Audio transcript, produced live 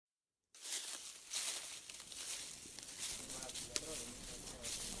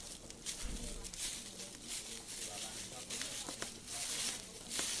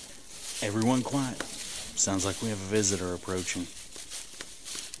Everyone quiet. Sounds like we have a visitor approaching.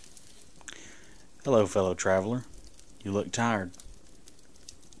 Hello, fellow traveler. You look tired.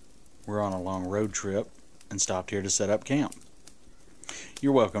 We're on a long road trip and stopped here to set up camp.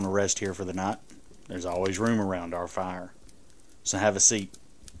 You're welcome to rest here for the night. There's always room around our fire. So have a seat.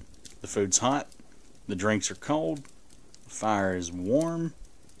 The food's hot, the drinks are cold, the fire is warm,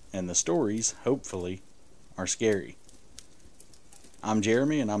 and the stories, hopefully, are scary. I'm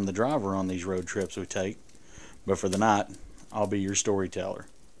Jeremy, and I'm the driver on these road trips we take, but for the night, I'll be your storyteller.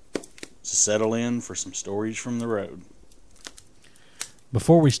 So settle in for some stories from the road.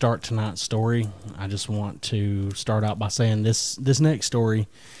 Before we start tonight's story, I just want to start out by saying this next story,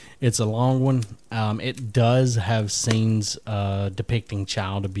 it's a long one. It does have scenes depicting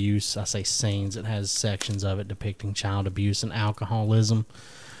child abuse. I say scenes. It has sections of it depicting child abuse and alcoholism.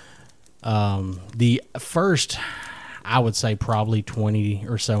 The first, I would say probably 20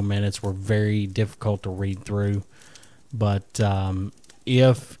 or so minutes were very difficult to read through. But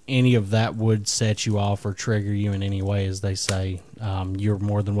if any of that would set you off or trigger you in any way, as they say, you're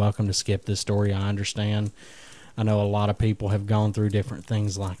more than welcome to skip this story. I understand. I know a lot of people have gone through different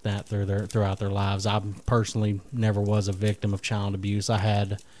things like that throughout their lives. I personally never was a victim of child abuse. I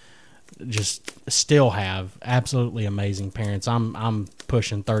had, still have, absolutely amazing parents. I'm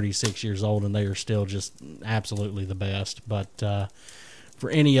pushing 36 years old, and they are still just absolutely the best. But for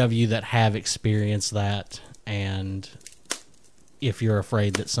any of you that have experienced that, and if you're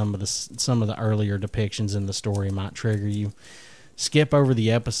afraid that some of the earlier depictions in the story might trigger you, skip over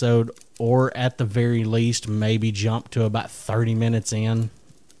the episode, or at the very least, maybe jump to about 30 minutes in.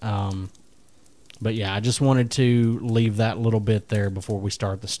 But yeah, I just wanted to leave that little bit there before we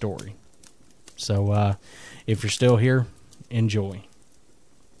start the story. So if you're still here, enjoy.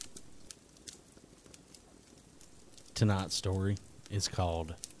 Tonight's story is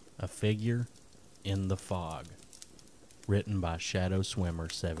called A Figure in the Fog, written by Shadow Swimmer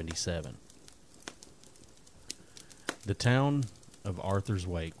 77. The town of Arthur's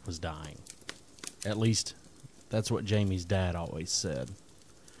Wake was dying. At least, that's what Jamie's dad always said.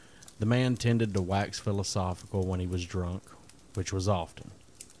 The man tended to wax philosophical when he was drunk, which was often.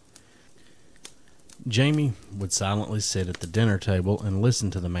 Jamie would silently sit at the dinner table and listen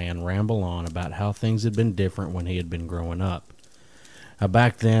to the man ramble on about how things had been different when he had been growing up. How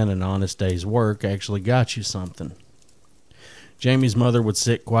back then an honest day's work actually got you something. Jamie's mother would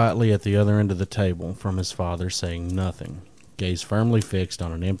sit quietly at the other end of the table from his father, saying nothing, gaze firmly fixed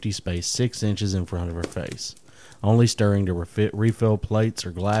on an empty space 6 inches in front of her face, only stirring to refill plates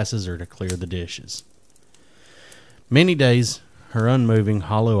or glasses or to clear the dishes. Many days, her unmoving,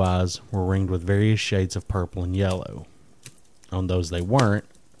 hollow eyes were ringed with various shades of purple and yellow. On those they weren't,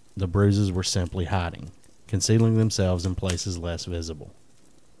 the bruises were simply hiding, concealing themselves in places less visible.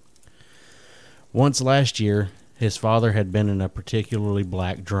 Once last year, his father had been in a particularly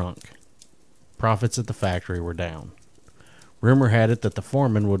black drunk. Profits at the factory were down. Rumor had it that the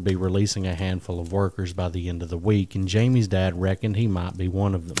foreman would be releasing a handful of workers by the end of the week, and Jamie's dad reckoned he might be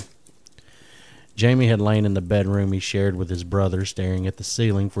one of them. Jamie had lain in the bedroom he shared with his brother, staring at the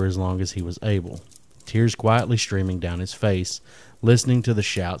ceiling for as long as he was able, tears quietly streaming down his face, listening to the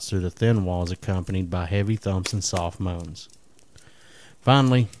shouts through the thin walls accompanied by heavy thumps and soft moans.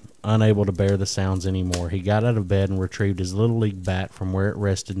 Finally, unable to bear the sounds anymore, he got out of bed and retrieved his Little League bat from where it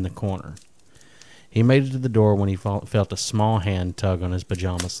rested in the corner. He made it to the door when he felt a small hand tug on his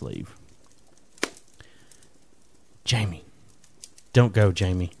pajama sleeve. Jamie. Don't go,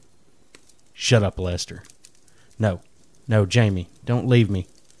 Jamie. Shut up, Lester. No, Jamie, don't leave me.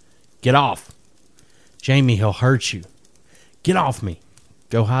 Get off. Jamie, he'll hurt you. Get off me.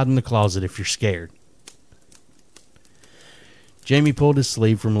 Go hide in the closet if you're scared. Jamie pulled his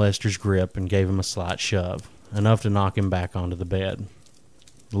sleeve from Lester's grip and gave him a slight shove, enough to knock him back onto the bed.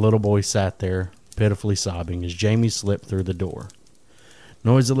 The little boy sat there, pitifully sobbing, as Jamie slipped through the door.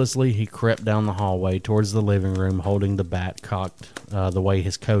 Noiselessly, he crept down the hallway towards the living room, holding the bat cocked the way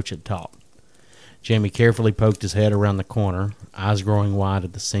his coach had taught. Jamie carefully poked his head around the corner, eyes growing wide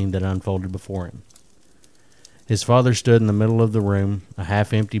at the scene that unfolded before him. His father stood in the middle of the room, a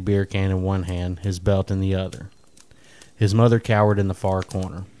half-empty beer can in one hand, his belt in the other. His mother cowered in the far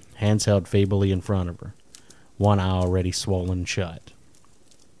corner, hands held feebly in front of her, one eye already swollen shut.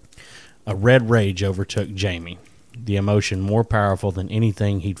 A red rage overtook Jamie, the emotion more powerful than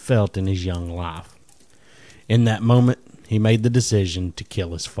anything he'd felt in his young life. In that moment, he made the decision to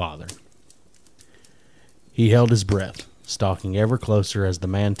kill his father. He held his breath, stalking ever closer as the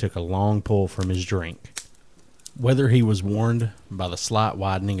man took a long pull from his drink. Whether he was warned by the slight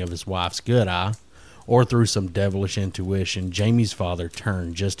widening of his wife's good eye, or through some devilish intuition, Jamie's father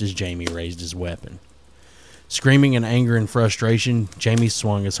turned just as Jamie raised his weapon. Screaming in anger and frustration, Jamie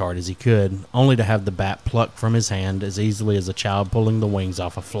swung as hard as he could, only to have the bat plucked from his hand as easily as a child pulling the wings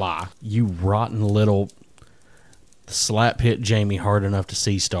off a fly. You rotten little... The slap hit Jamie hard enough to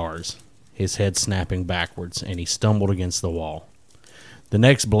see stars, his head snapping backwards, and he stumbled against the wall. The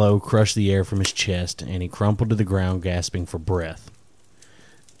next blow crushed the air from his chest, and he crumpled to the ground, gasping for breath.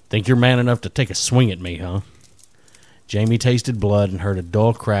 "Think you're man enough to take a swing at me, huh?" Jamie tasted blood and heard a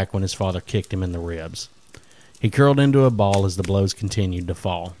dull crack when his father kicked him in the ribs. He curled into a ball as the blows continued to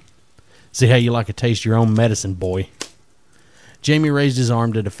fall. "See how you like to taste your own medicine, boy." Jamie raised his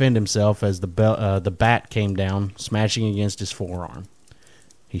arm to defend himself as the bat came down, smashing against his forearm.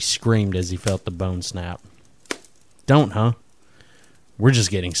 He screamed as he felt the bone snap. "Don't, huh? We're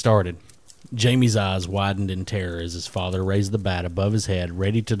just getting started." Jamie's eyes widened in terror as his father raised the bat above his head,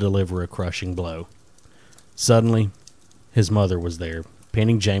 ready to deliver a crushing blow. Suddenly, his mother was there,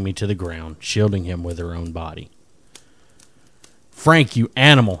 pinning Jamie to the ground, shielding him with her own body. "Frank, you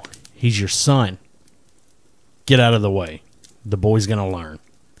animal! He's your son. Get out of the way. The boy's gonna learn.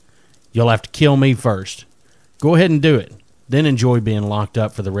 You'll have to kill me first. Go ahead and do it. Then enjoy being locked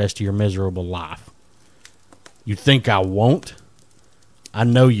up for the rest of your miserable life." "You think I won't?" "I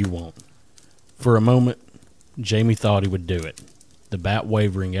know you won't." For a moment, Jamie thought he would do it, the bat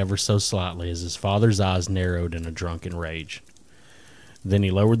wavering ever so slightly as his father's eyes narrowed in a drunken rage. Then he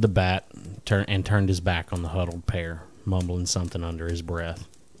lowered the bat and turned his back on the huddled pair, mumbling something under his breath.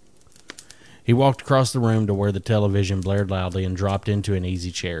 He walked across the room to where the television blared loudly and dropped into an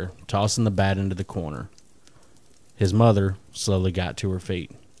easy chair, tossing the bat into the corner. His mother slowly got to her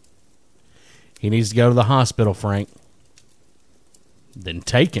feet. "He needs to go to the hospital, Frank." "Then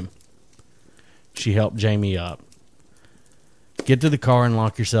take him." She helped Jamie up. "Get to the car and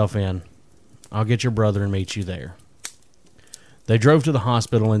lock yourself in. I'll get your brother and meet you there." They drove to the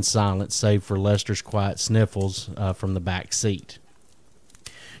hospital in silence, save for Lester's quiet sniffles from the back seat.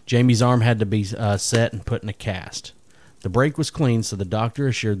 Jamie's arm had to be set and put in a cast. The break was clean, so the doctor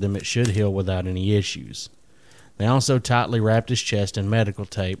assured them it should heal without any issues. They also tightly wrapped his chest in medical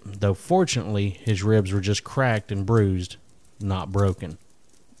tape, though fortunately his ribs were just cracked and bruised, not broken.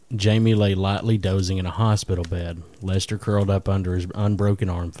 Jamie lay lightly dozing in a hospital bed, Lester curled up under his unbroken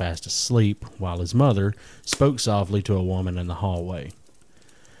arm fast asleep, while his mother spoke softly to a woman in the hallway.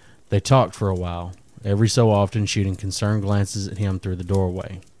 They talked for a while, every so often shooting concerned glances at him through the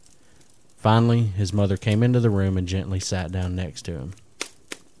doorway. Finally, his mother came into the room and gently sat down next to him.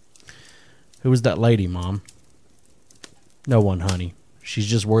 "Who was that lady, Mom?" "No one, honey. She's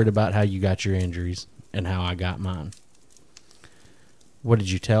just worried about how you got your injuries and how I got mine." "What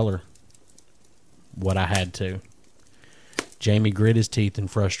did you tell her?" "What I had to." Jamie grit his teeth in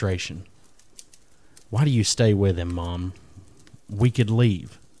frustration. "Why do you stay with him, Mom? We could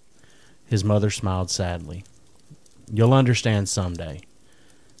leave." His mother smiled sadly. "You'll understand someday.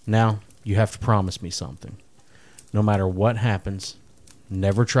 Now, you have to promise me something. No matter what happens,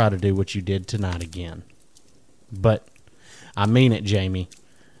 never try to do what you did tonight again." "But, I mean it, Jamie.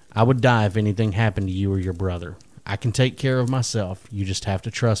 I would die if anything happened to you or your brother. I can take care of myself. You just have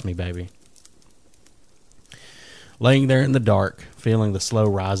to trust me, baby." Laying there in the dark, feeling the slow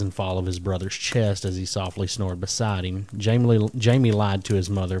rise and fall of his brother's chest as he softly snored beside him, Jamie lied to his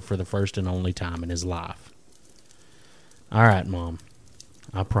mother for the first and only time in his life. "All right, Mom.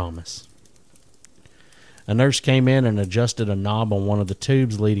 I promise." A nurse came in and adjusted a knob on one of the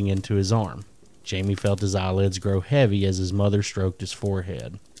tubes leading into his arm. Jamie felt his eyelids grow heavy as his mother stroked his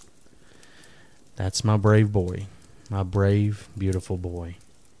forehead. "That's my brave boy. My brave, beautiful boy."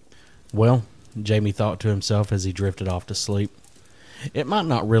 Well, Jamie thought to himself as he drifted off to sleep, it might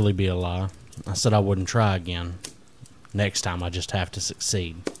not really be a lie. I said I wouldn't try again. Next time I just have to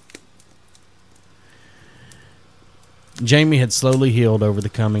succeed. Jamie had slowly healed over the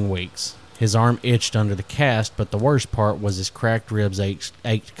coming weeks. His arm itched under the cast, but the worst part was his cracked ribs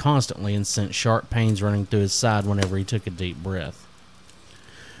ached constantly and sent sharp pains running through his side whenever he took a deep breath.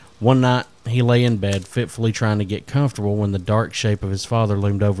 One night, he lay in bed, fitfully trying to get comfortable when the dark shape of his father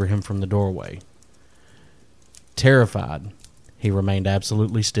loomed over him from the doorway. Terrified, he remained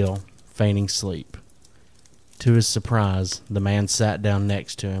absolutely still, feigning sleep. To his surprise, the man sat down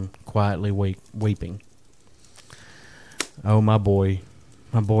next to him, quietly weeping. "Oh, my boy,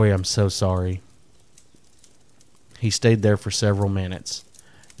 I'm so sorry." He stayed there for several minutes,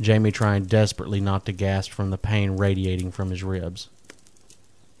 Jamie trying desperately not to gasp from the pain radiating from his ribs.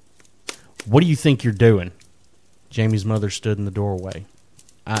 "What do you think you're doing?" Jamie's mother stood in the doorway.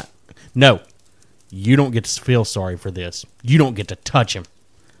 No, you don't get to feel sorry for this. You don't get to touch him."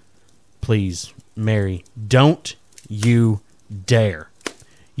 "Please, Mary, don't you dare.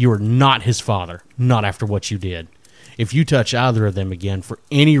 You are not his father, not after what you did. If you touch either of them again for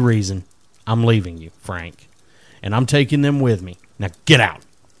any reason, I'm leaving you, Frank. And I'm taking them with me. Now get out.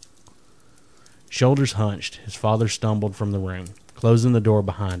 Shoulders hunched, his father stumbled from the room, closing the door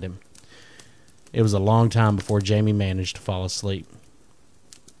behind him. It was a long time before Jamie managed to fall asleep.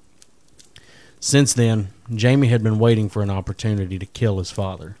 Since then, Jamie had been waiting for an opportunity to kill his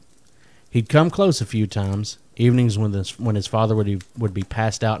father. He'd come close a few times, evenings when his father would be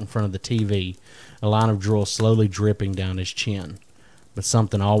passed out in front of the TV, a line of drool slowly dripping down his chin. But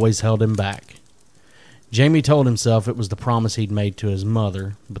something always held him back. Jamie told himself it was the promise he'd made to his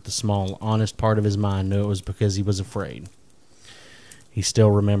mother, but the small, honest part of his mind knew it was because he was afraid. He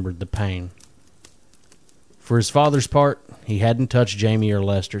still remembered the pain. For his father's part, he hadn't touched Jamie or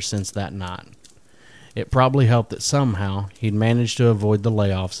Lester since that night. It probably helped that somehow he'd managed to avoid the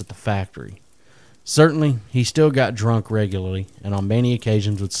layoffs at the factory. Certainly, he still got drunk regularly, and on many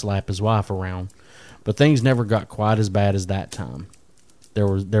occasions would slap his wife around, but things never got quite as bad as that time. There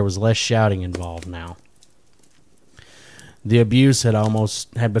was less shouting involved now. The abuse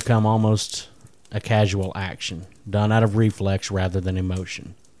had become almost a casual action, done out of reflex rather than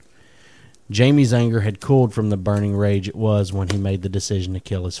emotion. Jamie's anger had cooled from the burning rage it was when he made the decision to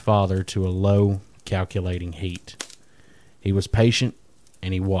kill his father to a low, calculating heat. He was patient,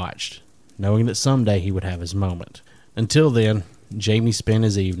 and he watched, knowing that someday he would have his moment. Until then, Jamie spent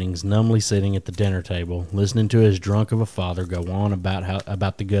his evenings numbly sitting at the dinner table, listening to his drunk of a father go on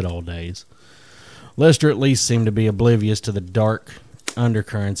about the good old days. Lester at least seemed to be oblivious to the dark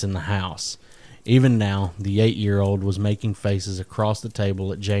undercurrents in the house. Even now, the 8-year-old was making faces across the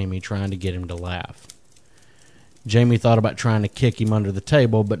table at Jamie, trying to get him to laugh. Jamie thought about trying to kick him under the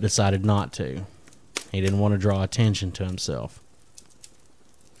table, but decided not to. He didn't want to draw attention to himself.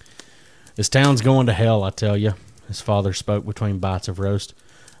 "This town's going to hell, I tell you," his father spoke between bites of roast.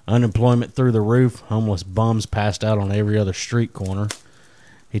 "Unemployment through the roof, homeless bums passed out on every other street corner."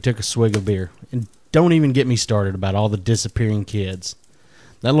 He took a swig of beer. "And don't even get me started about all the disappearing kids.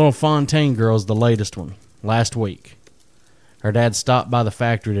 That little Fontaine girl's the latest one, last week. Her dad stopped by the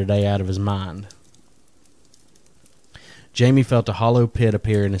factory today out of his mind." Jamie felt a hollow pit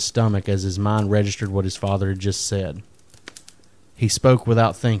appear in his stomach as his mind registered what his father had just said. He spoke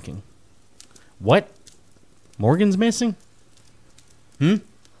without thinking. "What? Morgan's missing?"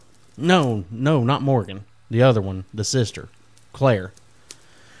 No, not Morgan. The other one, the sister, Claire."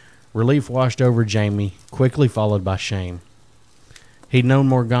 Relief washed over Jamie, quickly followed by shame. He'd known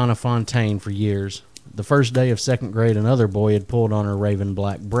Morgana Fontaine for years. The first day of second grade, another boy had pulled on her raven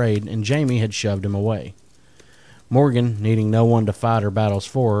black braid, and Jamie had shoved him away. Morgan, needing no one to fight her battles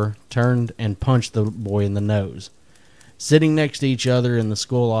for her, turned and punched the boy in the nose. Sitting next to each other in the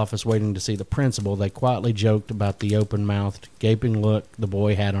school office waiting to see the principal, they quietly joked about the open-mouthed, gaping look the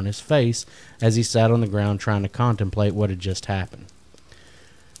boy had on his face as he sat on the ground trying to contemplate what had just happened.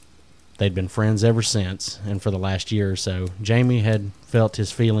 They'd been friends ever since, and for the last year or so, Jamie had felt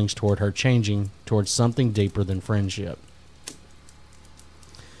his feelings toward her changing towards something deeper than friendship.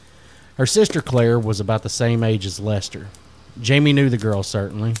 Her sister Claire was about the same age as Lester. Jamie knew the girl,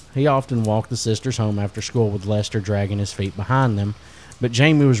 certainly. He often walked the sisters home after school with Lester dragging his feet behind them, but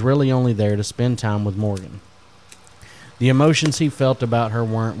Jamie was really only there to spend time with Morgan. The emotions he felt about her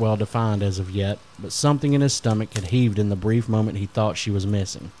weren't well defined as of yet, but something in his stomach had heaved in the brief moment he thought she was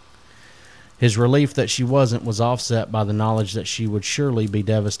missing. His relief that she wasn't was offset by the knowledge that she would surely be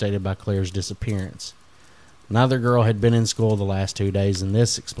devastated by Claire's disappearance. Neither girl had been in school the last 2 days, and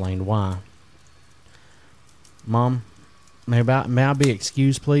this explained why. "Mom, may I be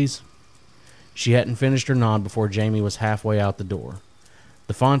excused, please?" She hadn't finished her nod before Jamie was halfway out the door.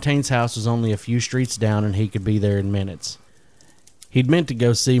 The Fontaine's house was only a few streets down, and he could be there in minutes. He'd meant to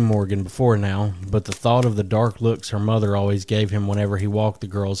go see Morgan before now, but the thought of the dark looks her mother always gave him whenever he walked the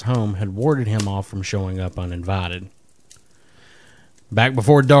girls home had warded him off from showing up uninvited. "Back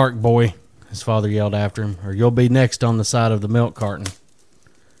before dark, boy," his father yelled after him, "or you'll be next on the side of the milk carton."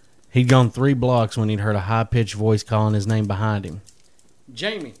 He'd gone 3 blocks when he'd heard a high-pitched voice calling his name behind him.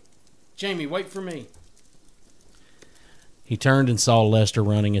 "Jamie! Jamie, wait for me!" He turned and saw Lester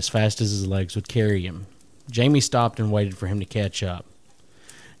running as fast as his legs would carry him. Jamie stopped and waited for him to catch up.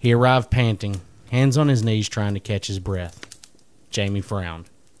 He arrived panting, hands on his knees trying to catch his breath. Jamie frowned.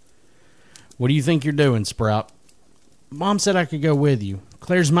 "What do you think you're doing, Sprout?" "Mom said I could go with you.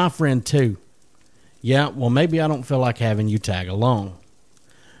 Claire's my friend, too." "Yeah, well, maybe I don't feel like having you tag along.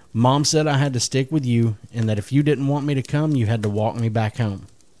 Mom said I had to stick with you, and that if you didn't want me to come, you had to walk me back home."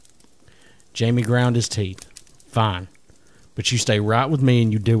 Jamie ground his teeth. "Fine, but you stay right with me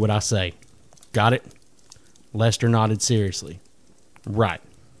and you do what I say." Got it? Lester nodded seriously. Right.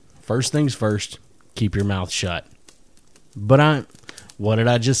 First things first, keep your mouth shut. What did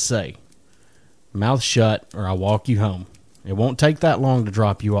I just say? Mouth shut or I'll walk you home. It won't take that long to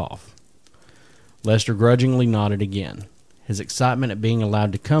drop you off. Lester grudgingly nodded again, his excitement at being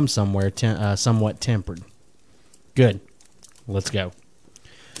allowed to come somewhere somewhat tempered. Good. Let's go.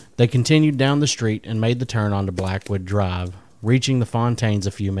 They continued down the street and made the turn onto Blackwood Drive, reaching the Fontaines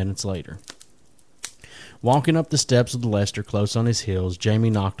a few minutes later. Walking up the steps with Lester close on his heels,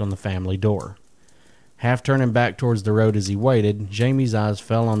 Jamie knocked on the family door. Half turning back towards the road as he waited, Jamie's eyes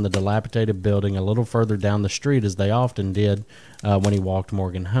fell on the dilapidated building a little further down the street, as they often did when he walked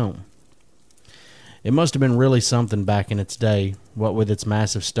Morgan home. It must have been really something back in its day, what with its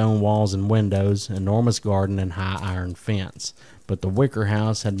massive stone walls and windows, enormous garden, and high iron fence, but the Wicker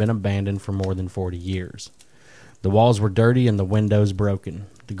house had been abandoned for more than 40 years. The walls were dirty and the windows broken,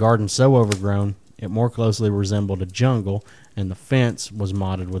 the garden so overgrown it more closely resembled a jungle, and the fence was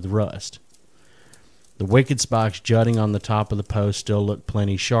mottled with rust. The wicked spikes jutting on the top of the post still looked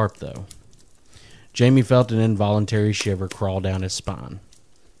plenty sharp, though. Jamie felt an involuntary shiver crawl down his spine.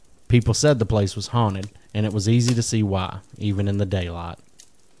 People said the place was haunted, and it was easy to see why, even in the daylight.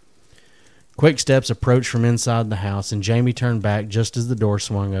 Quick steps approached from inside the house, and Jamie turned back just as the door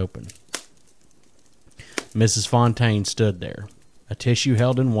swung open. Mrs. Fontaine stood there, a tissue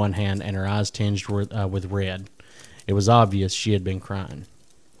held in one hand and her eyes tinged with red. It was obvious she had been crying.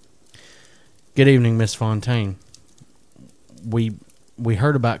 Good evening, Miss Fontaine. We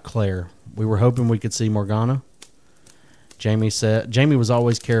heard about Claire. We were hoping we could see Morgana. Jamie was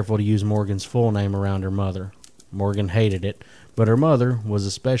always careful to use Morgan's full name around her mother. Morgan hated it, but her mother was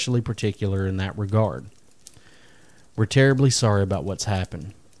especially particular in that regard. We're terribly sorry about what's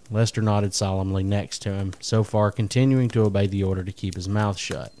happened. Lester nodded solemnly next to him, so far continuing to obey the order to keep his mouth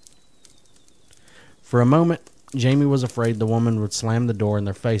shut. For a moment, Jamie was afraid the woman would slam the door in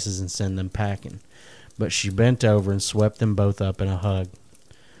their faces and send them packing, but she bent over and swept them both up in a hug.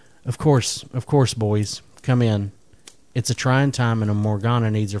 Of course, boys. Come in. It's a trying time, and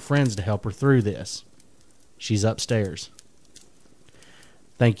Morgana needs her friends to help her through this. She's upstairs.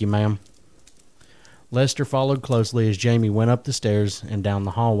 Thank you, ma'am. Lester followed closely as Jamie went up the stairs and down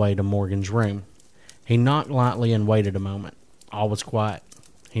the hallway to Morgan's room. He knocked lightly and waited a moment. All was quiet.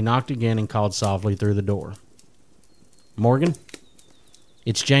 He knocked again and called softly through the door. Morgan?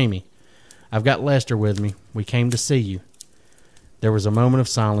 It's Jamie. I've got Lester with me. We came to see you. There was a moment of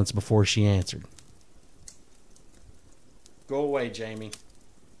silence before she answered. Go away, Jamie.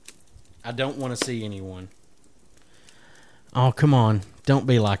 I don't want to see anyone. Oh, come on. Don't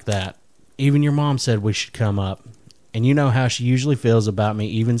be like that. Even your mom said we should come up. And you know how she usually feels about me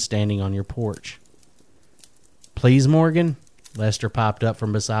even standing on your porch. Please, Morgan? Lester piped up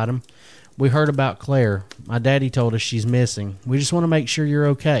from beside him. We heard about Claire. My daddy told us she's missing. We just want to make sure you're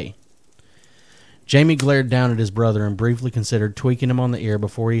okay. Jamie glared down at his brother and briefly considered tweaking him on the ear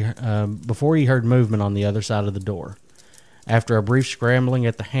before he heard movement on the other side of the door. After a brief scrambling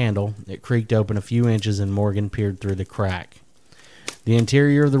at the handle, it creaked open a few inches and Morgan peered through the crack. The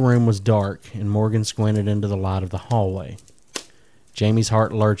interior of the room was dark, and Morgan squinted into the light of the hallway. Jamie's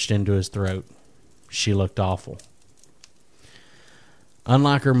heart lurched into his throat. She looked awful.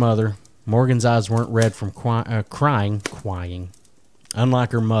 Unlike her mother, Morgan's eyes weren't red from crying.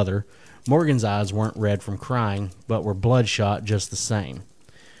 Unlike her mother, Morgan's eyes weren't red from crying, but were bloodshot just the same.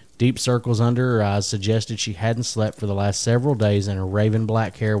 Deep circles under her eyes suggested she hadn't slept for the last several days, and her raven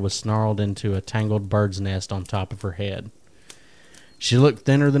black hair was snarled into a tangled bird's nest on top of her head. She looked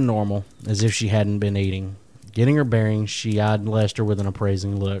thinner than normal, as if she hadn't been eating. Getting her bearings, she eyed Lester with an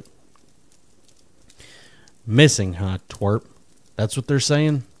appraising look. Missing, huh, twerp? That's what they're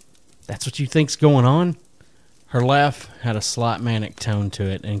saying? That's what you think's going on? Her laugh had a slight manic tone to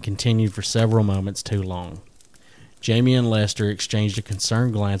it and continued for several moments too long. Jamie and Lester exchanged a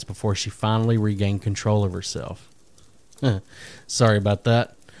concerned glance before she finally regained control of herself. Sorry about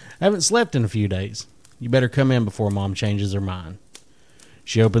that. I haven't slept in a few days. You better come in before Mom changes her mind.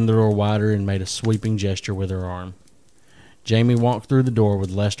 She opened the door wider and made a sweeping gesture with her arm. Jamie walked through the door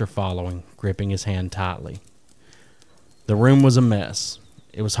with Lester following, gripping his hand tightly. The room was a mess.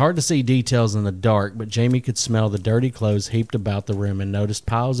 It was hard to see details in the dark, but Jamie could smell the dirty clothes heaped about the room and noticed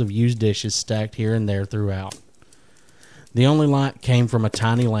piles of used dishes stacked here and there throughout. The only light came from a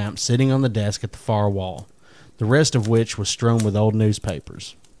tiny lamp sitting on the desk at the far wall, the rest of which was strewn with old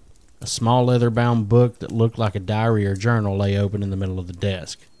newspapers. A small leather-bound book that looked like a diary or journal lay open in the middle of the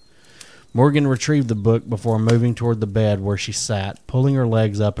desk. Morgan retrieved the book before moving toward the bed where she sat, pulling her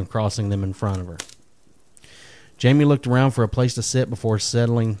legs up and crossing them in front of her. Jamie looked around for a place to sit before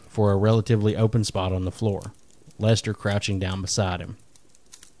settling for a relatively open spot on the floor, Lester crouching down beside him.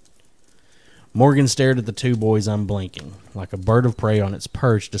 Morgan stared at the two boys unblinking, like a bird of prey on its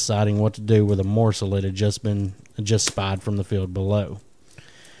perch deciding what to do with a morsel it had just spied from the field below.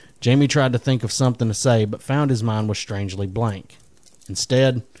 Jamie tried to think of something to say, but found his mind was strangely blank.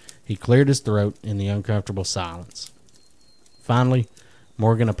 Instead, he cleared his throat in the uncomfortable silence. Finally,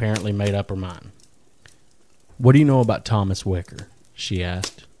 Morgan apparently made up her mind. "What do you know about Thomas Wicker?" she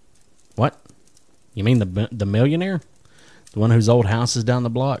asked. "What? You mean the millionaire? The one whose old house is down the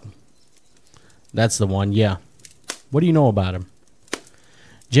block?" "That's the one, yeah. What do you know about him?"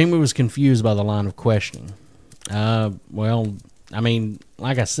 Jamie was confused by the line of questioning. Well, I mean,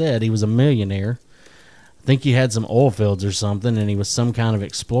 like I said, he was a millionaire. I think he had some oil fields or something, and he was some kind of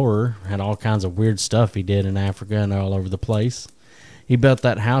explorer. Had all kinds of weird stuff he did in Africa and all over the place. He built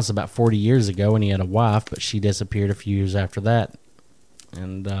that house about 40 years ago, and he had a wife, but she disappeared a few years after that.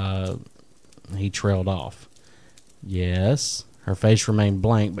 And, he trailed off. "Yes." Her face remained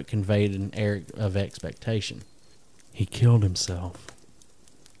blank, but conveyed an air of expectation. "He killed himself,"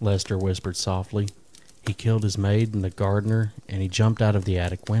 Lester whispered softly. "He killed his maid and the gardener, and he jumped out of the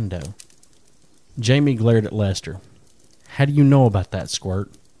attic window." Jamie glared at Lester. "How do you know about that,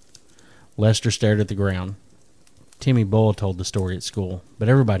 Squirt?" Lester stared at the ground. "Timmy Bull told the story at school, but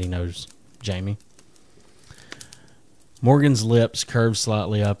everybody knows, Jamie." Morgan's lips curved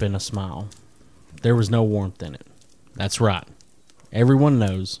slightly up in a smile. There was no warmth in it. "That's right. Everyone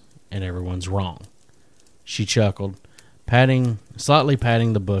knows, and everyone's wrong." She chuckled, slightly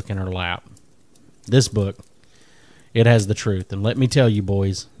patting the book in her lap. "This book, it has the truth, and let me tell you,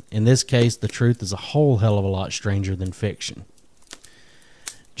 boys, in this case, the truth is a whole hell of a lot stranger than fiction."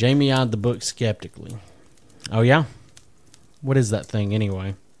 Jamie eyed the book skeptically. "Oh, yeah? What is that thing,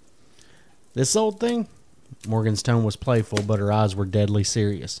 anyway?" "This old thing?" Morgan's tone was playful, but her eyes were deadly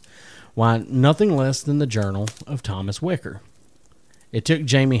serious. "Why, nothing less than the journal of Thomas Wicker." It took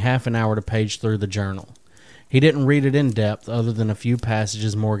Jamie half an hour to page through the journal. He didn't read it in depth other than a few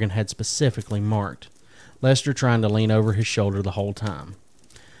passages Morgan had specifically marked, Lester trying to lean over his shoulder the whole time.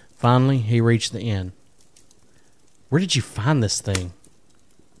 Finally, he reached the end. "Where did you find this thing?"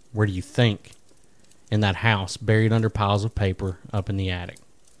 "Where do you think?" "In that house, buried under piles of paper up in the attic."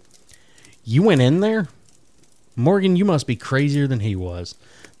 "You went in there?" "Morgan, you must be crazier than he was.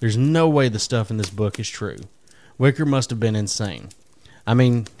 There's no way the stuff in this book is true. Wicker must have been insane. I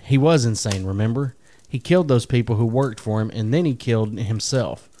mean, he was insane, remember? He killed those people who worked for him, and then he killed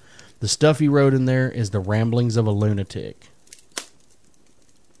himself. The stuff he wrote in there is the ramblings of a lunatic."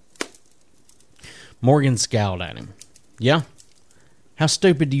 Morgan scowled at him. "Yeah? How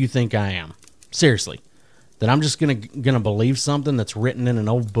stupid do you think I am? Seriously, that I'm just gonna believe something that's written in an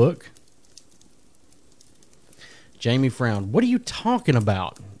old book?" Jamie frowned. "What are you talking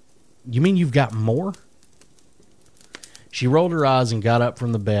about? You mean you've got more?" She rolled her eyes and got up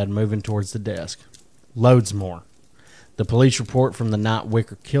from the bed, moving towards the desk. "Loads more. The police report from the night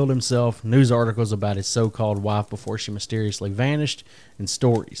Wicker killed himself, news articles about his so-called wife before she mysteriously vanished, and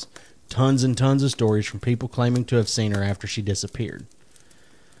stories. Tons and tons of stories from people claiming to have seen her after she disappeared.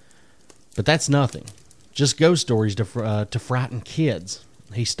 But that's nothing. Just ghost stories to frighten kids."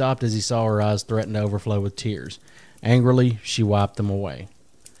 He stopped as he saw her eyes threaten to overflow with tears. Angrily, she wiped them away.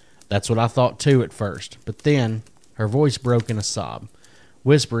 "That's what I thought too at first, but then..." Her voice broke in a sob.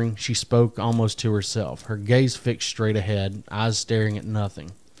 Whispering, she spoke almost to herself, her gaze fixed straight ahead, eyes staring at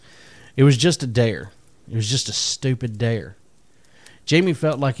nothing. "It was just a dare. It was just a stupid dare." Jamie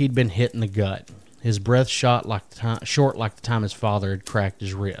felt like he'd been hit in the gut. His breath short like the time his father had cracked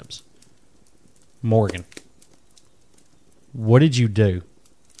his ribs. "Morgan, what did you do?"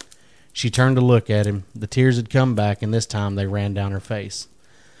 She turned to look at him. The tears had come back, and this time they ran down her face.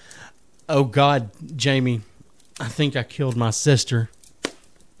 "Oh, God, Jamie, I think I killed my sister."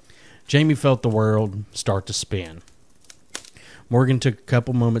 Jamie felt the world start to spin. Morgan took a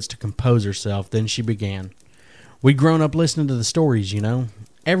couple moments to compose herself, then she began. "We'd grown up listening to the stories, you know.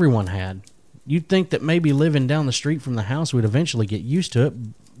 Everyone had. You'd think that maybe living down the street from the house we'd eventually get used to it,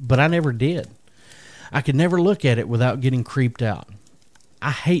 but I never did. I could never look at it without getting creeped out.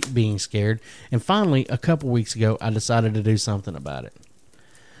 I hate being scared, and finally, a couple weeks ago, I decided to do something about it."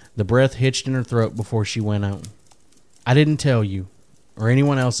 The breath hitched in her throat before she went on. "I didn't tell you, or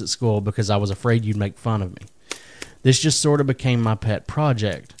anyone else at school, because I was afraid you'd make fun of me. This just sort of became my pet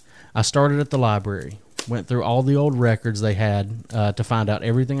project. I started at the library, went through all the old records they had to find out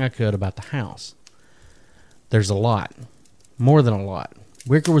everything I could about the house. There's a lot. More than a lot.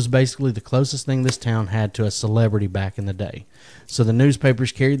 Wicker was basically the closest thing this town had to a celebrity back in the day, so the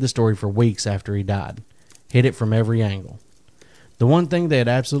newspapers carried the story for weeks after he died. hit it from every angle. The one thing they had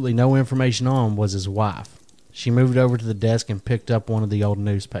absolutely no information on was his wife. She moved over to the desk and picked up one of the old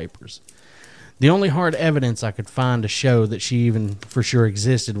newspapers. The only hard evidence I could find to show that she even for sure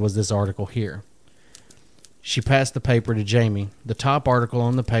existed was this article here. She passed the paper to Jamie. The top article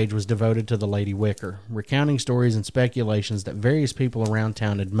on the page was devoted to the Lady Wicker, recounting stories and speculations that various people around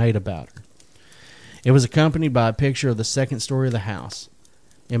town had made about her. It was accompanied by a picture of the second story of the house,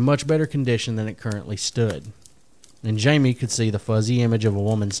 in much better condition than it currently stood. And Jamie could see the fuzzy image of a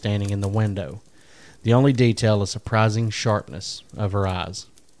woman standing in the window, the only detail a surprising sharpness of her eyes.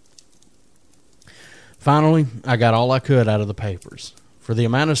 Finally, I got all I could out of the papers. For the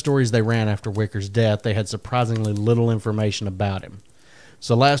amount of stories they ran after Wicker's death, they had surprisingly little information about him.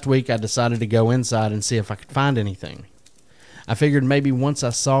 So last week I decided to go inside and see if I could find anything. I figured maybe once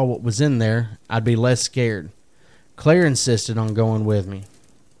I saw what was in there, I'd be less scared. Claire insisted on going with me.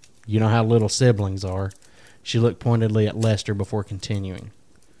 You know how little siblings are. She looked pointedly at Lester before continuing.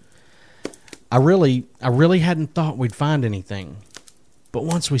 I really hadn't thought we'd find anything. But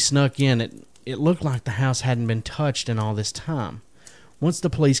once we snuck in, it looked like the house hadn't been touched in all this time. Once the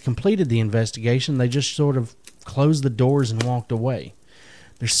police completed the investigation, they just sort of closed the doors and walked away.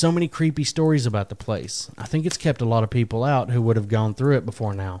 There's so many creepy stories about the place. I think it's kept a lot of people out who would have gone through it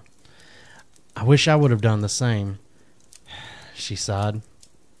before now. I wish I would have done the same. She sighed.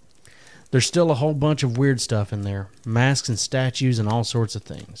 There's still a whole bunch of weird stuff in there. Masks and statues and all sorts of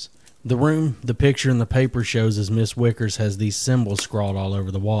things. The room the picture in the paper shows as Miss Wickers has these symbols scrawled all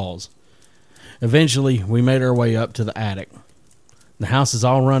over the walls. Eventually, we made our way up to the attic. The house is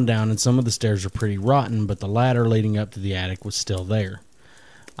all run down and some of the stairs are pretty rotten, but the ladder leading up to the attic was still there.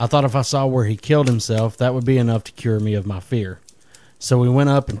 I thought if I saw where he killed himself, that would be enough to cure me of my fear. So we went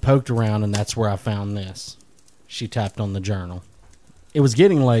up and poked around, and that's where I found this. She tapped on the journal. It was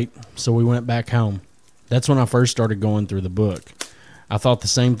getting late, so we went back home. That's when I first started going through the book. I thought the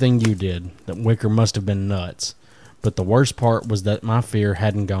same thing you did, that Wicker must have been nuts. But the worst part was that my fear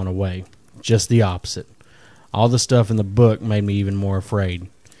hadn't gone away. Just the opposite. All the stuff in the book made me even more afraid.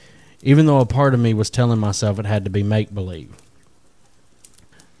 Even though a part of me was telling myself it had to be make-believe.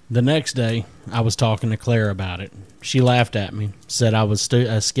 The next day, I was talking to Claire about it. She laughed at me, said I was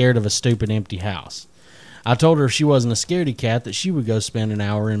scared of a stupid empty house. I told her if she wasn't a scaredy cat that she would go spend an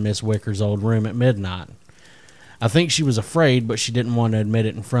hour in Miss Wicker's old room at midnight. I think she was afraid, but she didn't want to admit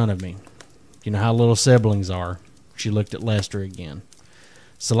it in front of me. You know how little siblings are. She looked at Lester again.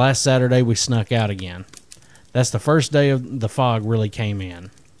 So last Saturday we snuck out again. That's the first day of the fog really came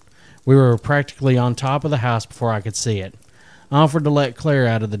in. We were practically on top of the house before I could see it. I offered to let Claire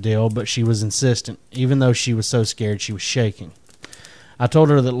out of the deal, but she was insistent, even though she was so scared she was shaking. I told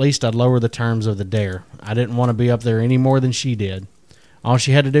her that at least I'd lower the terms of the dare. I didn't want to be up there any more than she did. All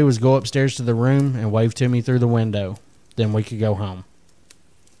she had to do was go upstairs to the room and wave to me through the window. Then we could go home.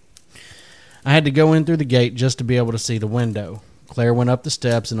 I had to go in through the gate just to be able to see the window. Claire went up the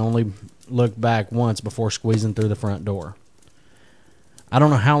steps and only looked back once before squeezing through the front door. I don't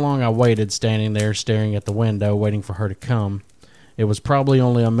know how long I waited standing there staring at the window waiting for her to come. It was probably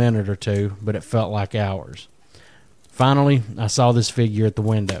only a minute or two, but it felt like hours. Finally, I saw this figure at the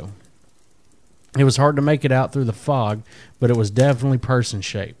window. It was hard to make it out through the fog, but it was definitely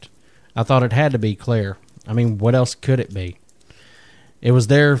person-shaped. I thought it had to be Claire. I mean, what else could it be? It was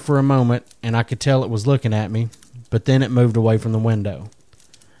there for a moment, and I could tell it was looking at me, but then it moved away from the window.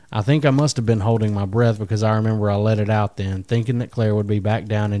 I think I must have been holding my breath because I remember I let it out then, thinking that Claire would be back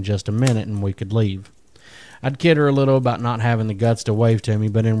down in just a minute and we could leave. I'd kid her a little about not having the guts to wave to me,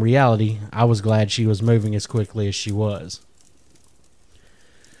 but in reality, I was glad she was moving as quickly as she was.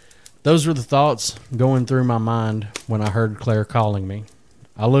 Those were the thoughts going through my mind when I heard Claire calling me.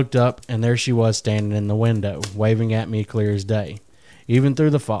 I looked up, and there she was standing in the window, waving at me clear as day, even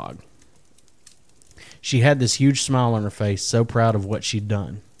through the fog. She had this huge smile on her face, so proud of what she'd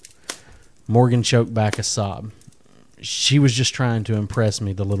done. Morgan choked back a sob. She was just trying to impress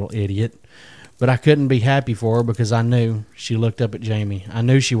me, the little idiot. But I couldn't be happy for her because I knew, she looked up at Jamie, I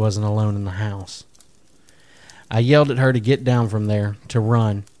knew she wasn't alone in the house. I yelled at her to get down from there, to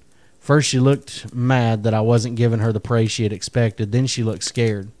run. First she looked mad that I wasn't giving her the praise she had expected, then she looked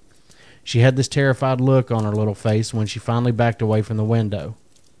scared. She had this terrified look on her little face when she finally backed away from the window.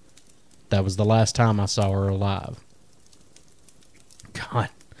 That was the last time I saw her alive. God,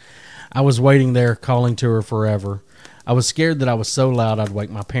 I was waiting there, calling to her forever. I was scared that I was so loud I'd wake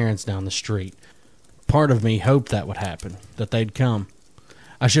my parents down the street. Part of me hoped that would happen, that they'd come.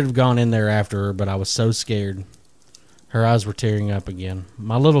 I should have gone in there after her, but I was so scared. Her eyes were tearing up again.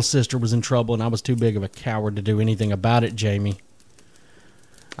 My little sister was in trouble, and I was too big of a coward to do anything about it, Jamie.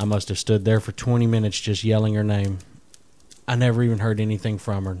 I must have stood there for 20 minutes just yelling her name. I never even heard anything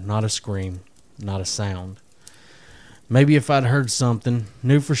from her, not a scream, not a sound. Maybe if I'd heard something,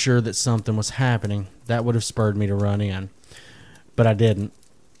 knew for sure that something was happening, that would have spurred me to run in. But I didn't.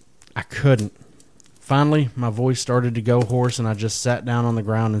 I couldn't. Finally, my voice started to go hoarse and I just sat down on the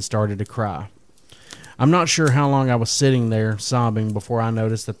ground and started to cry. I'm not sure how long I was sitting there sobbing before I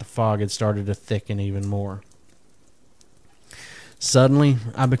noticed that the fog had started to thicken even more. Suddenly,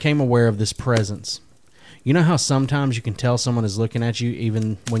 I became aware of this presence. You know how sometimes you can tell someone is looking at you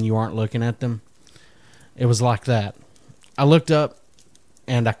even when you aren't looking at them? It was like that. I looked up,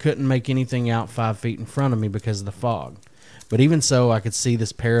 and I couldn't make anything out 5 feet in front of me because of the fog. But even so, I could see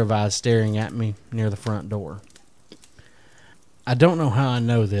this pair of eyes staring at me near the front door. I don't know how I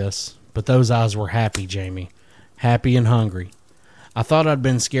know this, but those eyes were happy, Jamie. Happy and hungry. I thought I'd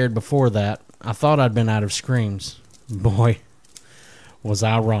been scared before that. I thought I'd been out of screams. Boy, was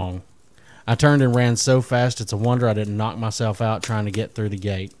I wrong. I turned and ran so fast it's a wonder I didn't knock myself out trying to get through the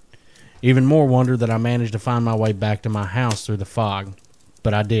gate. Even more wonder that I managed to find my way back to my house through the fog.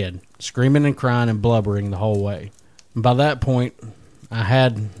 But I did, screaming and crying and blubbering the whole way. By that point, I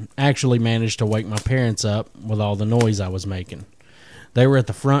had actually managed to wake my parents up with all the noise I was making. They were at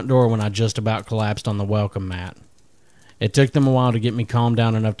the front door when I just about collapsed on the welcome mat. It took them a while to get me calmed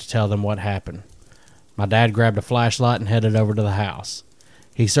down enough to tell them what happened. My dad grabbed a flashlight and headed over to the house.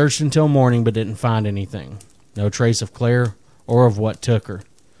 He searched until morning but didn't find anything. No trace of Claire or of what took her.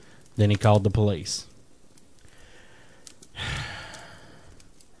 Then he called the police.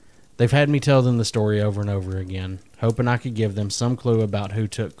 They've had me tell them the story over and over again, hoping I could give them some clue about who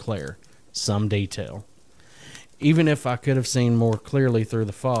took Claire, some detail. Even if I could have seen more clearly through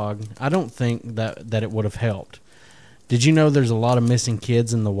the fog, I don't think that it would have helped. Did you know there's a lot of missing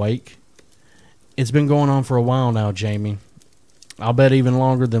kids in the wake? It's been going on for a while now, Jamie. I'll bet even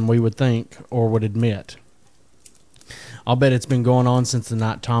longer than we would think or would admit. I'll bet it's been going on since the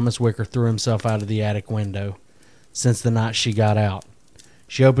night Thomas Wicker threw himself out of the attic window. Since the night she got out.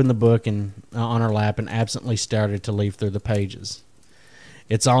 She opened the book on her lap and absently started to leaf through the pages.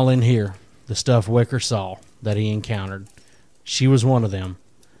 It's all in here, the stuff Wicker saw, that he encountered. She was one of them,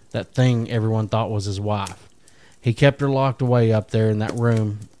 that thing everyone thought was his wife. He kept her locked away up there in that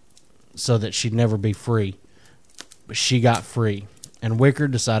room so that she'd never be free. But she got free, and Wicker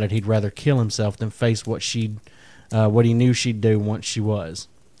decided he'd rather kill himself than face what he knew she'd do once she was.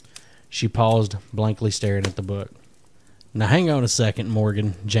 She paused, blankly staring at the book. Now hang on a second,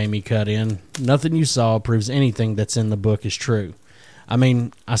 Morgan, Jamie cut in. Nothing you saw proves anything that's in the book is true. I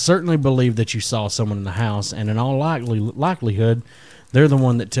mean, I certainly believe that you saw someone in the house, and in all likelihood, they're the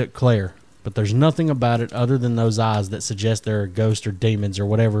one that took Claire. But there's nothing about it other than those eyes that suggest there are ghosts or demons or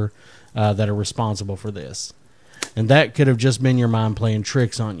whatever that are responsible for this. And that could have just been your mind playing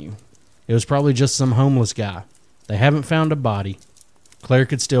tricks on you. It was probably just some homeless guy. They haven't found a body. Claire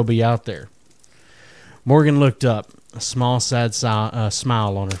could still be out there. Morgan looked up, a small, sad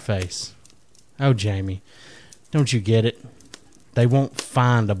smile on her face. Oh, Jamie, don't you get it? They won't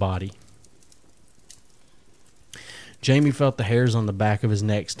find a body. Jamie felt the hairs on the back of his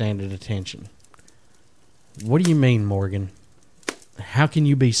neck stand at attention. What do you mean, Morgan? How can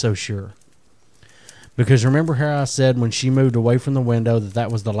you be so sure? Because remember how I said when she moved away from the window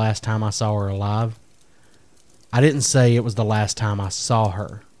that was the last time I saw her alive? I didn't say it was the last time I saw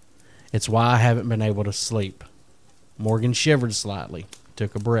her. It's why I haven't been able to sleep. Morgan shivered slightly,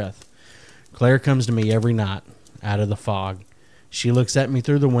 took a breath. Claire comes to me every night, out of the fog. She looks at me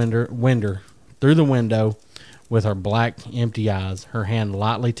through the window with her black, empty eyes, her hand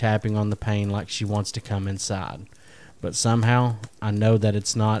lightly tapping on the pane like she wants to come inside. But somehow, I know that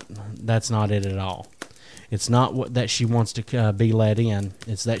that's not it at all. It's not that she wants to be let in.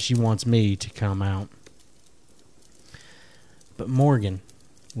 It's that she wants me to come out. But Morgan,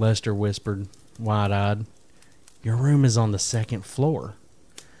 Lester whispered, wide-eyed, your room is on the second floor.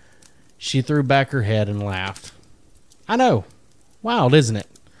 She threw back her head and laughed. I know. Wild, isn't it?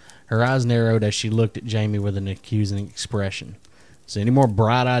 Her eyes narrowed as she looked at Jamie with an accusing expression. Is there any more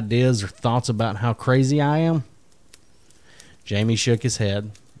bright ideas or thoughts about how crazy I am? Jamie shook his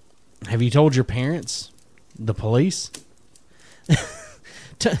head. Have you told your parents? The police?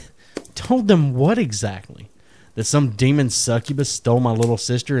 Told them what exactly? That some demon succubus stole my little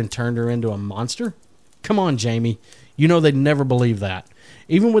sister and turned her into a monster? Come on, Jamie. You know they'd never believe that.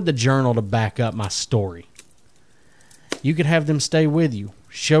 Even with the journal to back up my story. You could have them stay with you.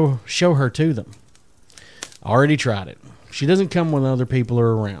 Show her to them. I already tried it. She doesn't come when other people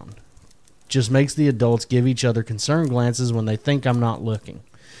are around. Just makes the adults give each other concerned glances when they think I'm not looking.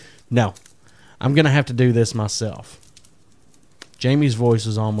 No, I'm going to have to do this myself. Jamie's voice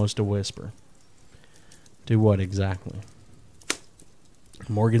was almost a whisper. Do what exactly?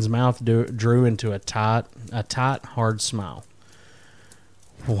 Morgan's mouth drew into a tight, hard smile.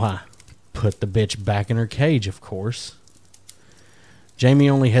 Why, put the bitch back in her cage, of course. Jamie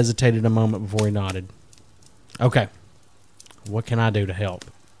only hesitated a moment before he nodded. Okay, what can I do to help?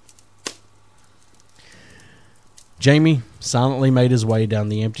 Jamie silently made his way down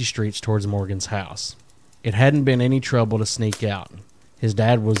the empty streets towards Morgan's house. It hadn't been any trouble to sneak out. His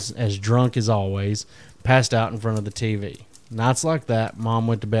dad was as drunk as always, passed out in front of the TV. Nights like that, Mom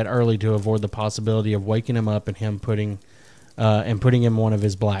went to bed early to avoid the possibility of waking him up and putting him in one of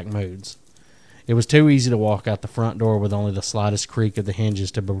his black moods. It was too easy to walk out the front door with only the slightest creak of the hinges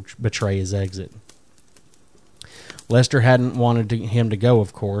to betray his exit. Lester hadn't wanted him to go,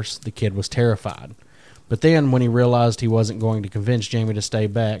 of course. The kid was terrified. But then, when he realized he wasn't going to convince Jamie to stay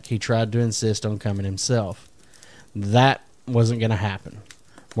back, he tried to insist on coming himself. That wasn't going to happen.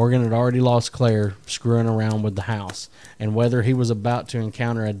 Morgan had already lost Claire screwing around with the house, and whether he was about to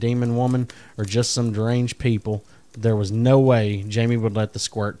encounter a demon woman or just some deranged people, there was no way Jamie would let the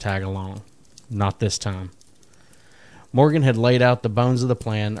squirt tag along. Not this time. Morgan had laid out the bones of the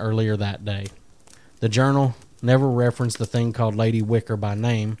plan earlier that day. The journal never referenced the thing called Lady Wicker by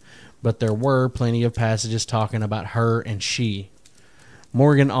name, but there were plenty of passages talking about her and she.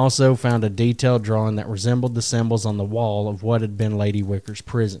 Morgan also found a detailed drawing that resembled the symbols on the wall of what had been Lady Wicker's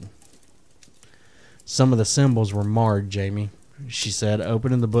prison. Some of the symbols were marred, Jamie, she said,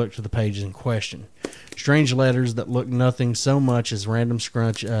 opening the book to the pages in question. Strange letters that looked nothing so much as random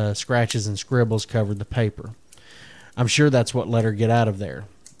scratches and scribbles covered the paper. I'm sure that's what let her get out of there.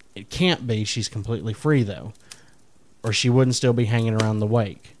 It can't be she's completely free, though, or she wouldn't still be hanging around the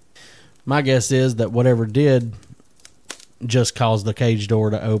wake. My guess is that whatever did just caused the cage door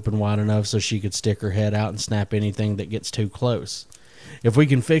to open wide enough so she could stick her head out and snap anything that gets too close. If we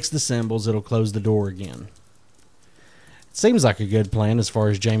can fix the symbols, it'll close the door again. It seems like a good plan as far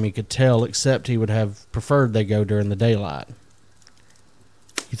as Jamie could tell, except he would have preferred they go during the daylight.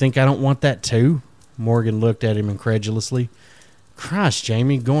 You think I don't want that too? Morgan looked at him incredulously. Christ,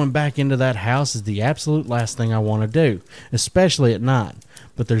 Jamie, going back into that house is the absolute last thing I want to do, especially at night.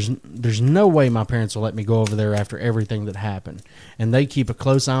 But there's no way my parents will let me go over there after everything that happened. And they keep a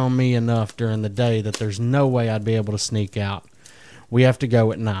close eye on me enough during the day that there's no way I'd be able to sneak out. We have to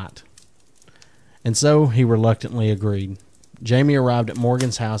go at night. And so he reluctantly agreed. Jamie arrived at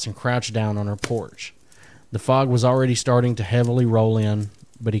Morgan's house and crouched down on her porch. The fog was already starting to heavily roll in,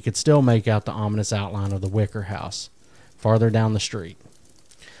 but he could still make out the ominous outline of the Wicker house, farther down the street.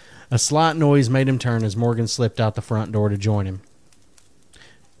 A slight noise made him turn as Morgan slipped out the front door to join him.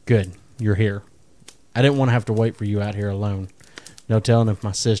 Good, you're here. I didn't want to have to wait for you out here alone. No telling if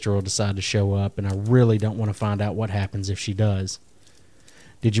my sister will decide to show up, and I really don't want to find out what happens if she does.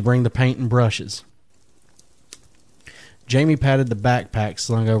 Did you bring the paint and brushes? Jamie patted the backpack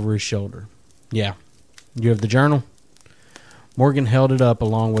slung over his shoulder. Yeah. You have the journal? Morgan held it up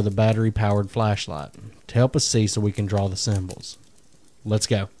along with a battery-powered flashlight to help us see so we can draw the symbols. Let's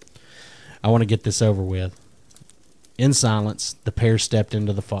go. I want to get this over with. In silence, the pair stepped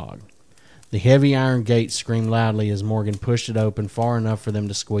into the fog. The heavy iron gate screamed loudly as Morgan pushed it open far enough for them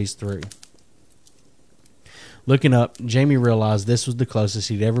to squeeze through. Looking up, Jamie realized this was the closest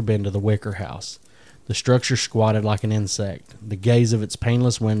he'd ever been to the Wicker house. The structure squatted like an insect, the gaze of its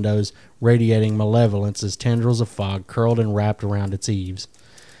paneless windows radiating malevolence as tendrils of fog curled and wrapped around its eaves.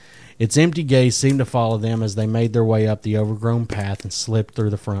 Its empty gaze seemed to follow them as they made their way up the overgrown path and slipped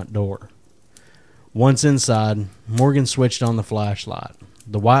through the front door. Once inside, Morgan switched on the flashlight,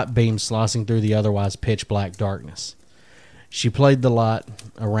 the white beam slicing through the otherwise pitch-black darkness. She played the light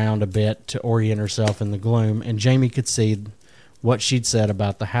around a bit to orient herself in the gloom, and Jamie could see what she'd said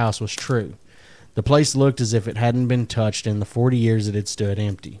about the house was true. The place looked as if it hadn't been touched in the 40 years it had stood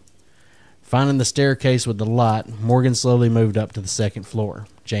empty. Finding the staircase with the light, Morgan slowly moved up to the second floor,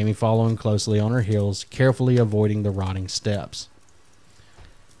 Jamie following closely on her heels, carefully avoiding the rotting steps.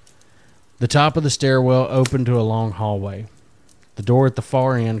 The top of the stairwell opened to a long hallway. The door at the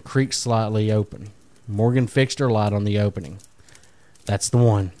far end creaked slightly open. Morgan fixed her light on the opening. That's the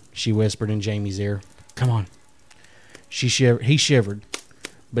one, she whispered in Jamie's ear. Come on. He shivered,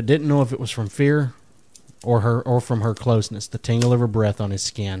 but didn't know if it was from fear or from her closeness, the tingle of her breath on his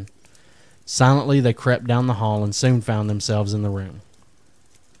skin. Silently, they crept down the hall and soon found themselves in the room.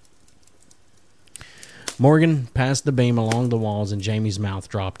 Morgan passed the beam along the walls and Jamie's mouth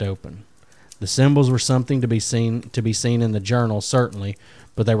dropped open. The symbols were something to be seen in the journal, certainly,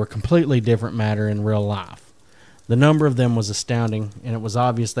 but they were completely different matter in real life. The number of them was astounding, and it was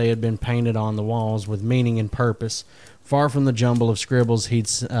obvious they had been painted on the walls with meaning and purpose, far from the jumble of scribbles he'd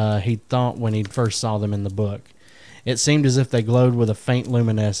thought when he first saw them in the book. It seemed as if they glowed with a faint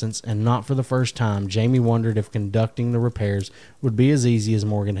luminescence, and not for the first time, Jamie wondered if conducting the repairs would be as easy as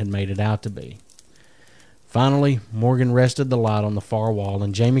Morgan had made it out to be. Finally, Morgan rested the light on the far wall,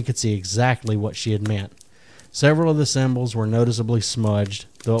 and Jamie could see exactly what she had meant. Several of the symbols were noticeably smudged,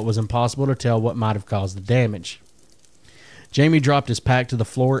 though it was impossible to tell what might have caused the damage. Jamie dropped his pack to the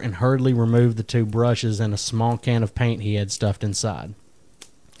floor and hurriedly removed the 2 brushes and a small can of paint he had stuffed inside.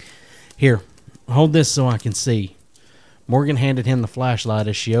 "Here, hold this so I can see." Morgan handed him the flashlight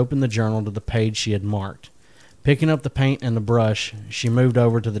as she opened the journal to the page she had marked. Picking up the paint and the brush, she moved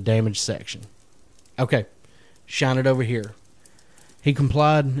over to the damaged section. "Okay, shine it over here." He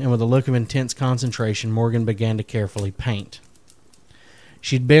complied, and with a look of intense concentration, Morgan began to carefully paint.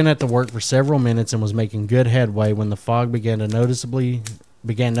 She'd been at the work for several minutes and was making good headway when the fog began noticeably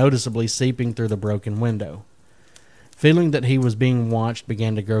seeping through the broken window. Feeling that he was being watched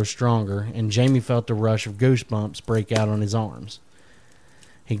began to grow stronger, and Jamie felt a rush of goosebumps break out on his arms.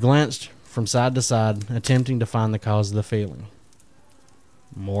 He glanced from side to side, attempting to find the cause of the feeling.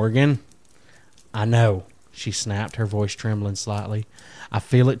 "Morgan?" "I know," she snapped, her voice trembling slightly. "I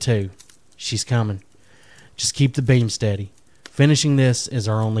feel it too. She's coming. Just keep the beam steady. Finishing this is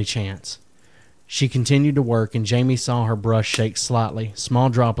our only chance." She continued to work, and Jamie saw her brush shake slightly, small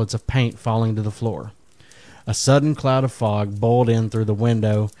droplets of paint falling to the floor. A sudden cloud of fog boiled in through the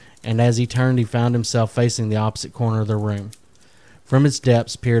window, and as he turned, he found himself facing the opposite corner of the room. From its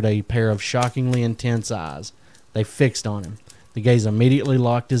depths peered a pair of shockingly intense eyes. They fixed on him. The gaze immediately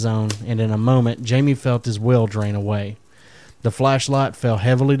locked his own, and in a moment, Jamie felt his will drain away. The flashlight fell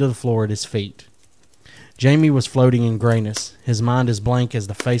heavily to the floor at his feet. Jamie was floating in grayness, his mind as blank as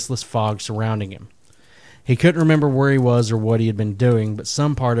the faceless fog surrounding him. He couldn't remember where he was or what he had been doing, but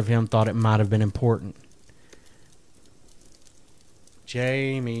some part of him thought it might have been important.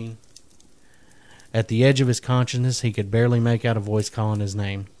 "Jamie." At the edge of his consciousness, he could barely make out a voice calling his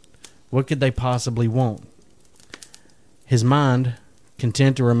name. What could they possibly want? His mind,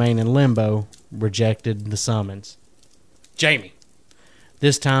 content to remain in limbo, rejected the summons. "Jamie!"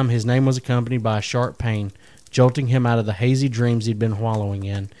 This time, his name was accompanied by a sharp pain, jolting him out of the hazy dreams he'd been wallowing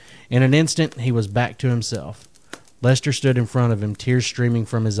in. In an instant, he was back to himself. Lester stood in front of him, tears streaming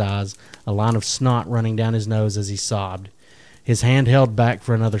from his eyes, a line of snot running down his nose as he sobbed. His hand held back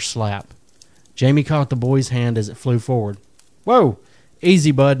for another slap. Jamie caught the boy's hand as it flew forward. "Whoa! Easy,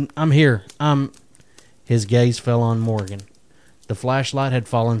 bud. I'm here. His gaze fell on Morgan. The flashlight had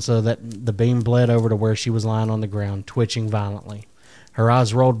fallen so that the beam bled over to where she was lying on the ground, twitching violently. Her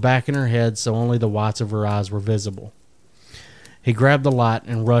eyes rolled back in her head so only the whites of her eyes were visible. He grabbed the light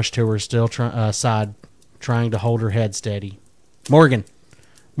and rushed to her side, trying to hold her head steady. "Morgan!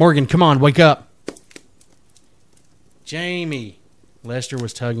 Morgan, come on, wake up!" "Jamie!" Lester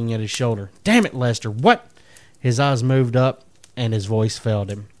was tugging at his shoulder. "Damn it, Lester, what?" His eyes moved up, and his voice failed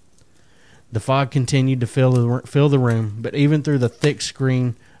him. The fog continued to fill the room, but even through the thick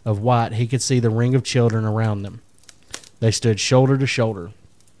screen of white, he could see the ring of children around them. They stood shoulder to shoulder,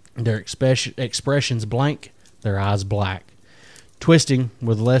 their expressions blank, their eyes black. Twisting,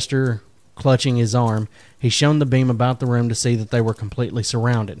 with Lester clutching his arm, he shone the beam about the room to see that they were completely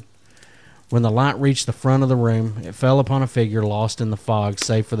surrounded. When the light reached the front of the room, it fell upon a figure lost in the fog,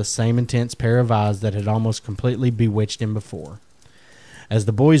 save for the same intense pair of eyes that had almost completely bewitched him before. As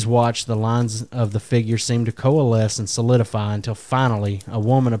the boys watched, the lines of the figure seemed to coalesce and solidify until finally a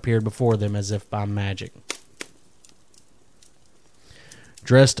woman appeared before them as if by magic.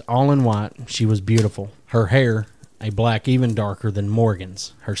 Dressed all in white, she was beautiful. Her hair, a black even darker than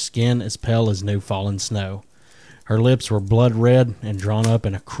Morgan's, her skin as pale as new fallen snow. Her lips were blood red and drawn up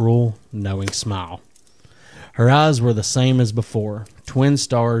in a cruel, knowing smile. Her eyes were the same as before, twin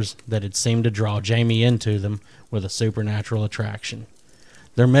stars that had seemed to draw Jamie into them with a supernatural attraction.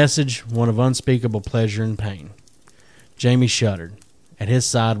 Their message, one of unspeakable pleasure and pain. Jamie shuddered. At his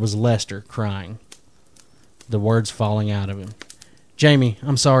side was Lester, crying, the words falling out of him. "Jamie,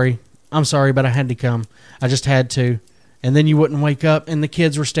 I'm sorry, but I had to come. I just had to. And then you wouldn't wake up, and the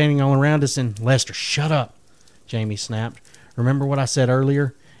kids were standing all around us, and..." "Lester, shut up," Jamie snapped. "Remember what I said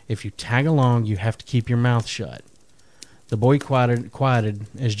earlier? If you tag along, you have to keep your mouth shut." The boy quieted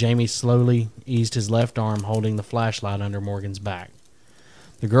as Jamie slowly eased his left arm, holding the flashlight under Morgan's back.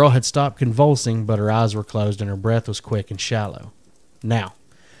 The girl had stopped convulsing, but her eyes were closed and her breath was quick and shallow. "Now,"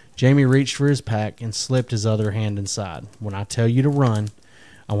 Jamie reached for his pack and slipped his other hand inside. "When I tell you to run,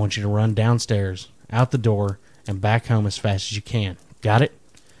 I want you to run downstairs, out the door, and back home as fast as you can. Got it?"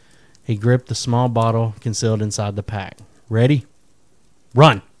 He gripped the small bottle concealed inside the pack. Ready?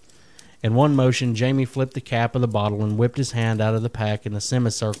 Run! In one motion, Jamie flipped the cap of the bottle and whipped his hand out of the pack in a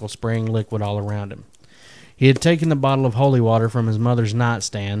semicircle, spraying liquid all around him. He had taken the bottle of holy water from his mother's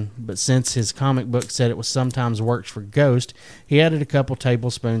nightstand, but since his comic book said it was sometimes works for ghosts, he added a couple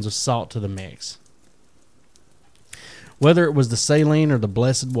tablespoons of salt to the mix. Whether it was the saline or the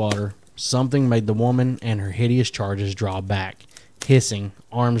blessed water, something made the woman and her hideous charges draw back, hissing,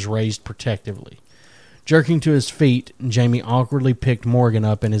 arms raised protectively. Jerking to his feet, Jamie awkwardly picked Morgan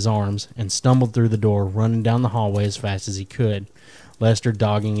up in his arms and stumbled through the door, running down the hallway as fast as he could, Lester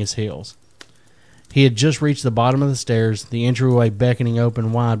dogging his heels. He had just reached the bottom of the stairs, the entryway beckoning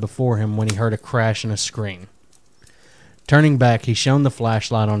open wide before him, when he heard a crash and a scream. Turning back, he shone the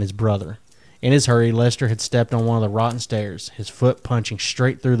flashlight on his brother. In his hurry, Lester had stepped on one of the rotten stairs, his foot punching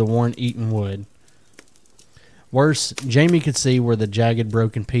straight through the worm-eaten wood. Worse, Jamie could see where the jagged,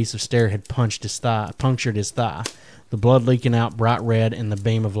 broken piece of stair had punctured his thigh, the blood leaking out bright red in the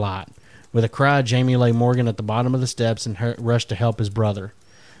beam of light. With a cry, Jamie lay Morgan at the bottom of the steps and rushed to help his brother.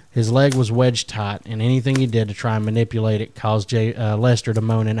 His leg was wedged tight, and anything he did to try and manipulate it caused Lester to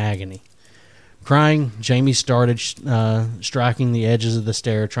moan in agony. Crying, Jamie started striking the edges of the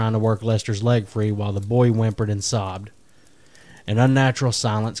stair, trying to work Lester's leg free while the boy whimpered and sobbed. An unnatural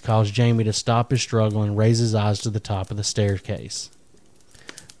silence caused Jamie to stop his struggle and raise his eyes to the top of the staircase.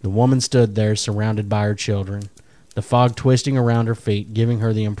 The woman stood there, surrounded by her children, the fog twisting around her feet, giving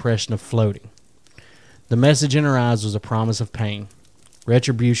her the impression of floating. The message in her eyes was a promise of pain.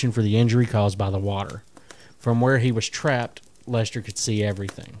 Retribution for the injury caused by the water. From where he was trapped, Lester could see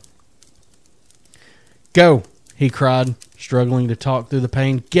everything. "Go!" he cried, struggling to talk through the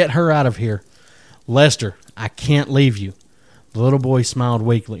pain. "Get her out of here!" "Lester, I can't leave you." The little boy smiled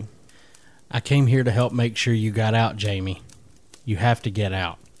weakly. "I came here to help make sure you got out, Jamie. You have to get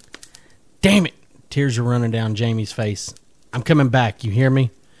out." "Damn it!" Tears were running down Jamie's face. "I'm coming back, you hear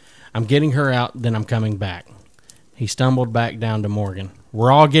me? I'm getting her out, then I'm coming back." He stumbled back down to Morgan.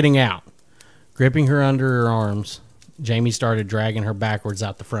 "We're all getting out." Gripping her under her arms, Jamie started dragging her backwards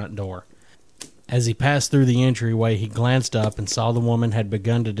out the front door. As he passed through the entryway, he glanced up and saw the woman had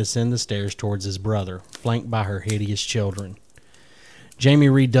begun to descend the stairs towards his brother, flanked by her hideous children. Jamie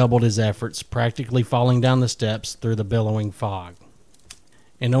redoubled his efforts, practically falling down the steps through the billowing fog.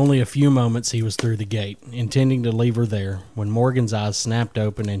 In only a few moments he was through the gate, intending to leave her there, when Morgan's eyes snapped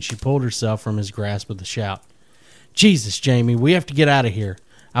open and she pulled herself from his grasp with a shout. "Jesus, Jamie, we have to get out of here.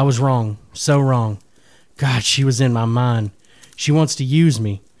 I was wrong, so wrong. God, she was in my mind. She wants to use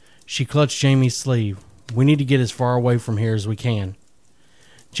me." She clutched Jamie's sleeve. "We need to get as far away from here as we can."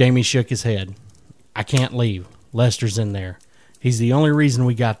 Jamie shook his head. "I can't leave. Lester's in there. He's the only reason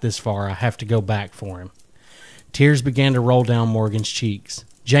we got this far. I have to go back for him." Tears began to roll down Morgan's cheeks.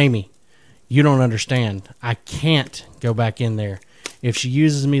 "Jamie, you don't understand. I can't go back in there. If she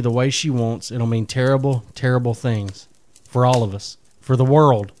uses me the way she wants, it'll mean terrible, terrible things. For all of us. For the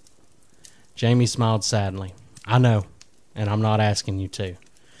world." Jamie smiled sadly. "I know, and I'm not asking you to.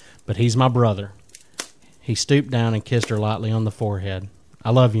 But he's my brother." He stooped down and kissed her lightly on the forehead.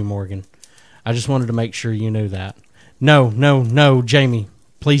 "I love you, Morgan. I just wanted to make sure you knew that." "No, no, no, Jamie.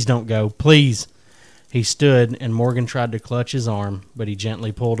 Please don't go. Please." He stood, and Morgan tried to clutch his arm, but he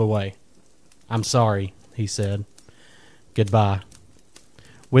gently pulled away. "I'm sorry," he said. "Goodbye."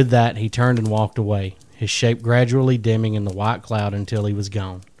 With that, he turned and walked away, his shape gradually dimming in the white cloud until he was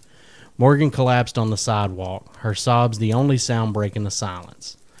gone. Morgan collapsed on the sidewalk, her sobs the only sound breaking the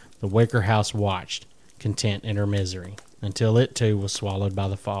silence. The wicker house watched, content in her misery, until it too was swallowed by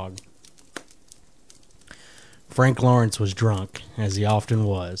the fog. Frank Lawrence was drunk, as he often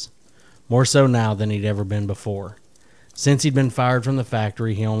was, more so now than he'd ever been before. Since he'd been fired from the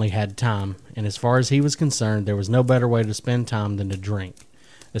factory, he only had time, and as far as he was concerned, there was no better way to spend time than to drink,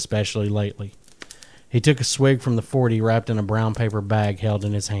 especially lately. He took a swig from the 40 wrapped in a brown paper bag held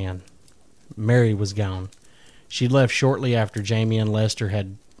in his hand. Mary was gone. She left shortly after Jamie and Lester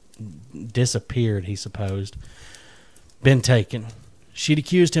had disappeared, he supposed. Been taken. She'd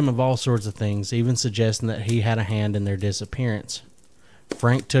accused him of all sorts of things, even suggesting that he had a hand in their disappearance.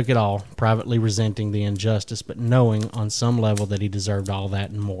 Frank took it all, privately resenting the injustice, but knowing on some level that he deserved all that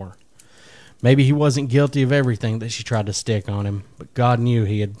and more. Maybe he wasn't guilty of everything that she tried to stick on him, but God knew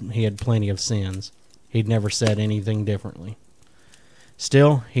he had plenty of sins. He'd never said anything differently.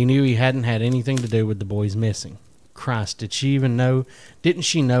 Still, he knew he hadn't had anything to do with the boys missing. Christ, did she even know? Didn't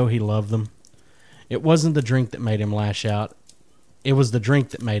she know he loved them? It wasn't the drink that made him lash out. It was the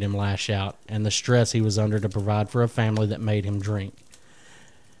drink that made him lash out, and the stress he was under to provide for a family that made him drink.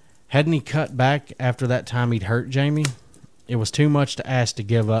 Hadn't he cut back after that time he'd hurt Jamie? It was too much to ask to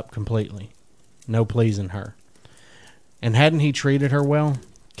give up completely. No pleasing her. And hadn't he treated her well?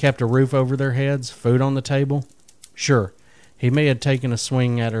 Kept a roof over their heads, food on the table? Sure, he may have taken a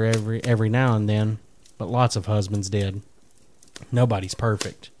swing at her every now and then, but lots of husbands did. Nobody's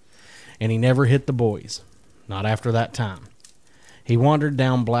perfect. And he never hit the boys. Not after that time. He wandered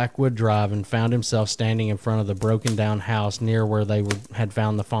down Blackwood Drive and found himself standing in front of the broken-down house near where they had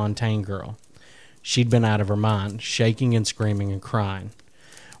found the Fontaine girl. She'd been out of her mind, shaking and screaming and crying.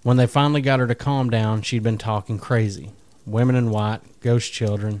 When they finally got her to calm down, she'd been talking crazy. Women in white, ghost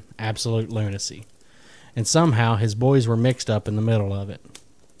children, absolute lunacy. And somehow his boys were mixed up in the middle of it.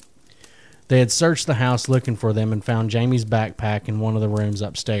 They had searched the house looking for them and found Jamie's backpack in one of the rooms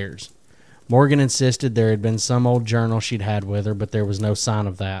upstairs. Morgan insisted there had been some old journal she'd had with her, but there was no sign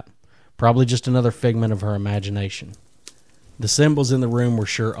of that. Probably just another figment of her imagination. The symbols in the room were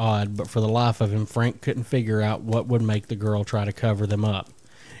sure odd, but for the life of him, Frank couldn't figure out what would make the girl try to cover them up.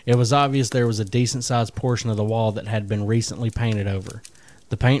 It was obvious there was a decent-sized portion of the wall that had been recently painted over.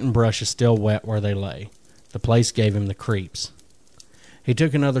 The paint and brushes still wet where they lay. The place gave him the creeps. He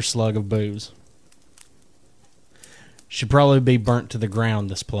took another slug of booze. Should probably be burnt to the ground,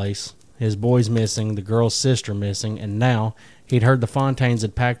 this place. His boys missing, the girl's sister missing, and now he'd heard the Fontaines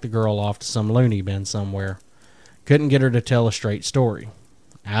had packed the girl off to some loony bin somewhere. Couldn't get her to tell a straight story.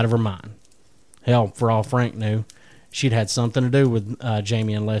 Out of her mind. Hell, for all Frank knew, she'd had something to do with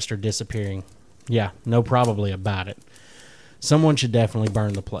Jamie and Lester disappearing. Yeah, no probably about it. Someone should definitely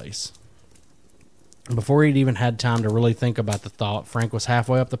burn the place. Before he'd even had time to really think about the thought, Frank was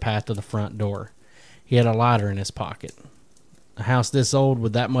halfway up the path to the front door. He had a lighter in his pocket. A house this old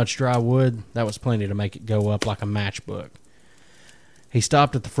with that much dry wood, that was plenty to make it go up like a matchbook. He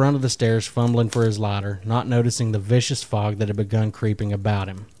stopped at the front of the stairs, fumbling for his lighter, not noticing the vicious fog that had begun creeping about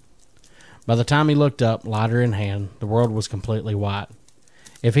him. By the time he looked up, lighter in hand, the world was completely white.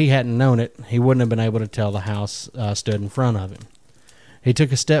 If he hadn't known it, he wouldn't have been able to tell the house stood in front of him. He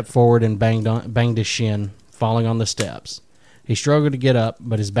took a step forward and banged his shin, falling on the steps. He struggled to get up,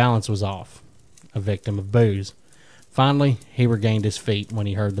 but his balance was off. A victim of booze. Finally, he regained his feet when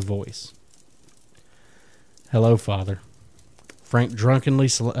he heard the voice. "Hello, Father." Frank drunkenly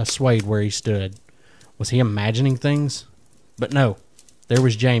swayed where he stood. Was he imagining things? But no, there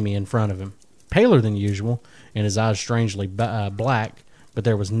was Jamie in front of him. Paler than usual, and his eyes strangely black, but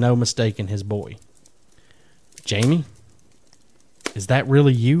there was no mistaking his boy. "Jamie? Is that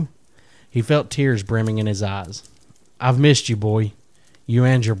really you?" He felt tears brimming in his eyes. "I've missed you, boy. You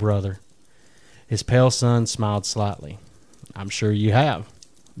and your brother." His pale son smiled slightly. "I'm sure you have.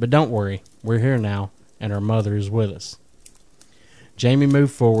 But don't worry. We're here now, and our mother is with us." Jamie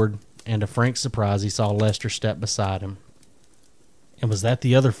moved forward, and to Frank's surprise, he saw Lester step beside him. And was that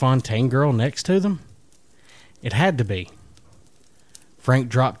the other Fontaine girl next to them? It had to be. Frank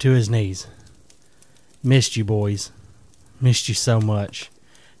dropped to his knees. "Missed you, boys. Missed you so much."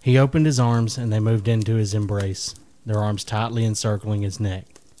 He opened his arms, and they moved into his embrace, their arms tightly encircling his neck.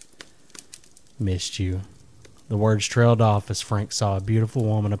 "Missed you." The words trailed off as Frank saw a beautiful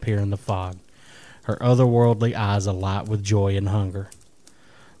woman appear in the fog, her otherworldly eyes alight with joy and hunger.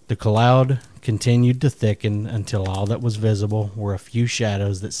 The cloud continued to thicken until all that was visible were a few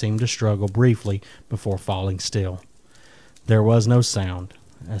shadows that seemed to struggle briefly before falling still. There was no sound,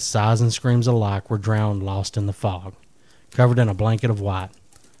 as sighs and screams alike were drowned lost in the fog. Covered in a blanket of white,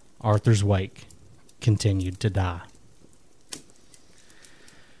 Arthur's Wake continued to die.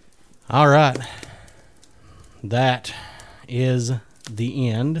 All right. That is the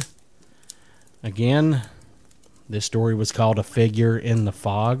end. Again, this story was called A Figure in the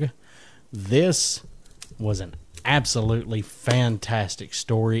Fog. This was an absolutely fantastic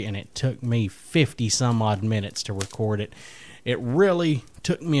story, and it took me 50 some odd minutes to record it. It really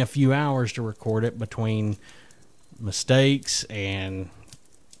took me a few hours to record it between mistakes and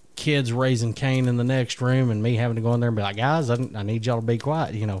kids raising Cain in the next room and me having to go in there and be like, "Guys, I need y'all to be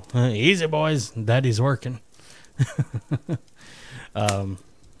quiet. Easy, boys. Daddy's working."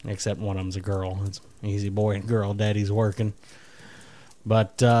 Except one of them's a girl. It's easy boy and girl. Daddy's working.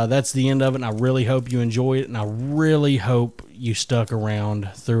 But that's the end of it, and I really hope you enjoy it, and I really hope you stuck around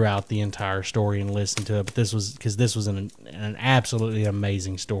throughout the entire story and listened to it. But this was an absolutely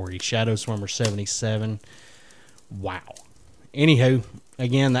amazing story. Shadow Swimmer 77. Wow. Anywho,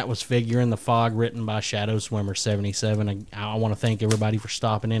 again, that was Figure in the Fog, written by Shadow Swimmer 77. I want to thank everybody for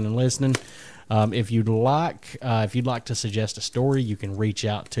stopping in and listening. If you'd like to suggest a story, you can reach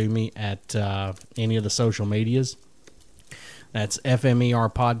out to me at any of the social medias. That's FMER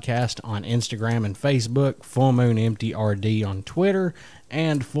Podcast on Instagram and Facebook, Full Moon Empty RD on Twitter,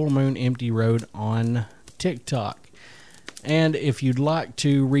 and Full Moon Empty Road on TikTok. And if you'd like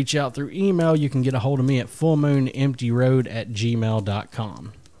to reach out through email, you can get a hold of me at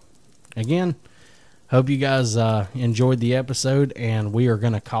fullmoonemptyroad@gmail.com. Again, hope you guys enjoyed the episode, and we are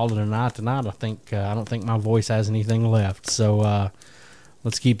going to call it a night tonight. I don't think my voice has anything left, so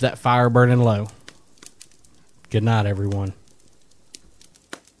let's keep that fire burning low. Good night, everyone.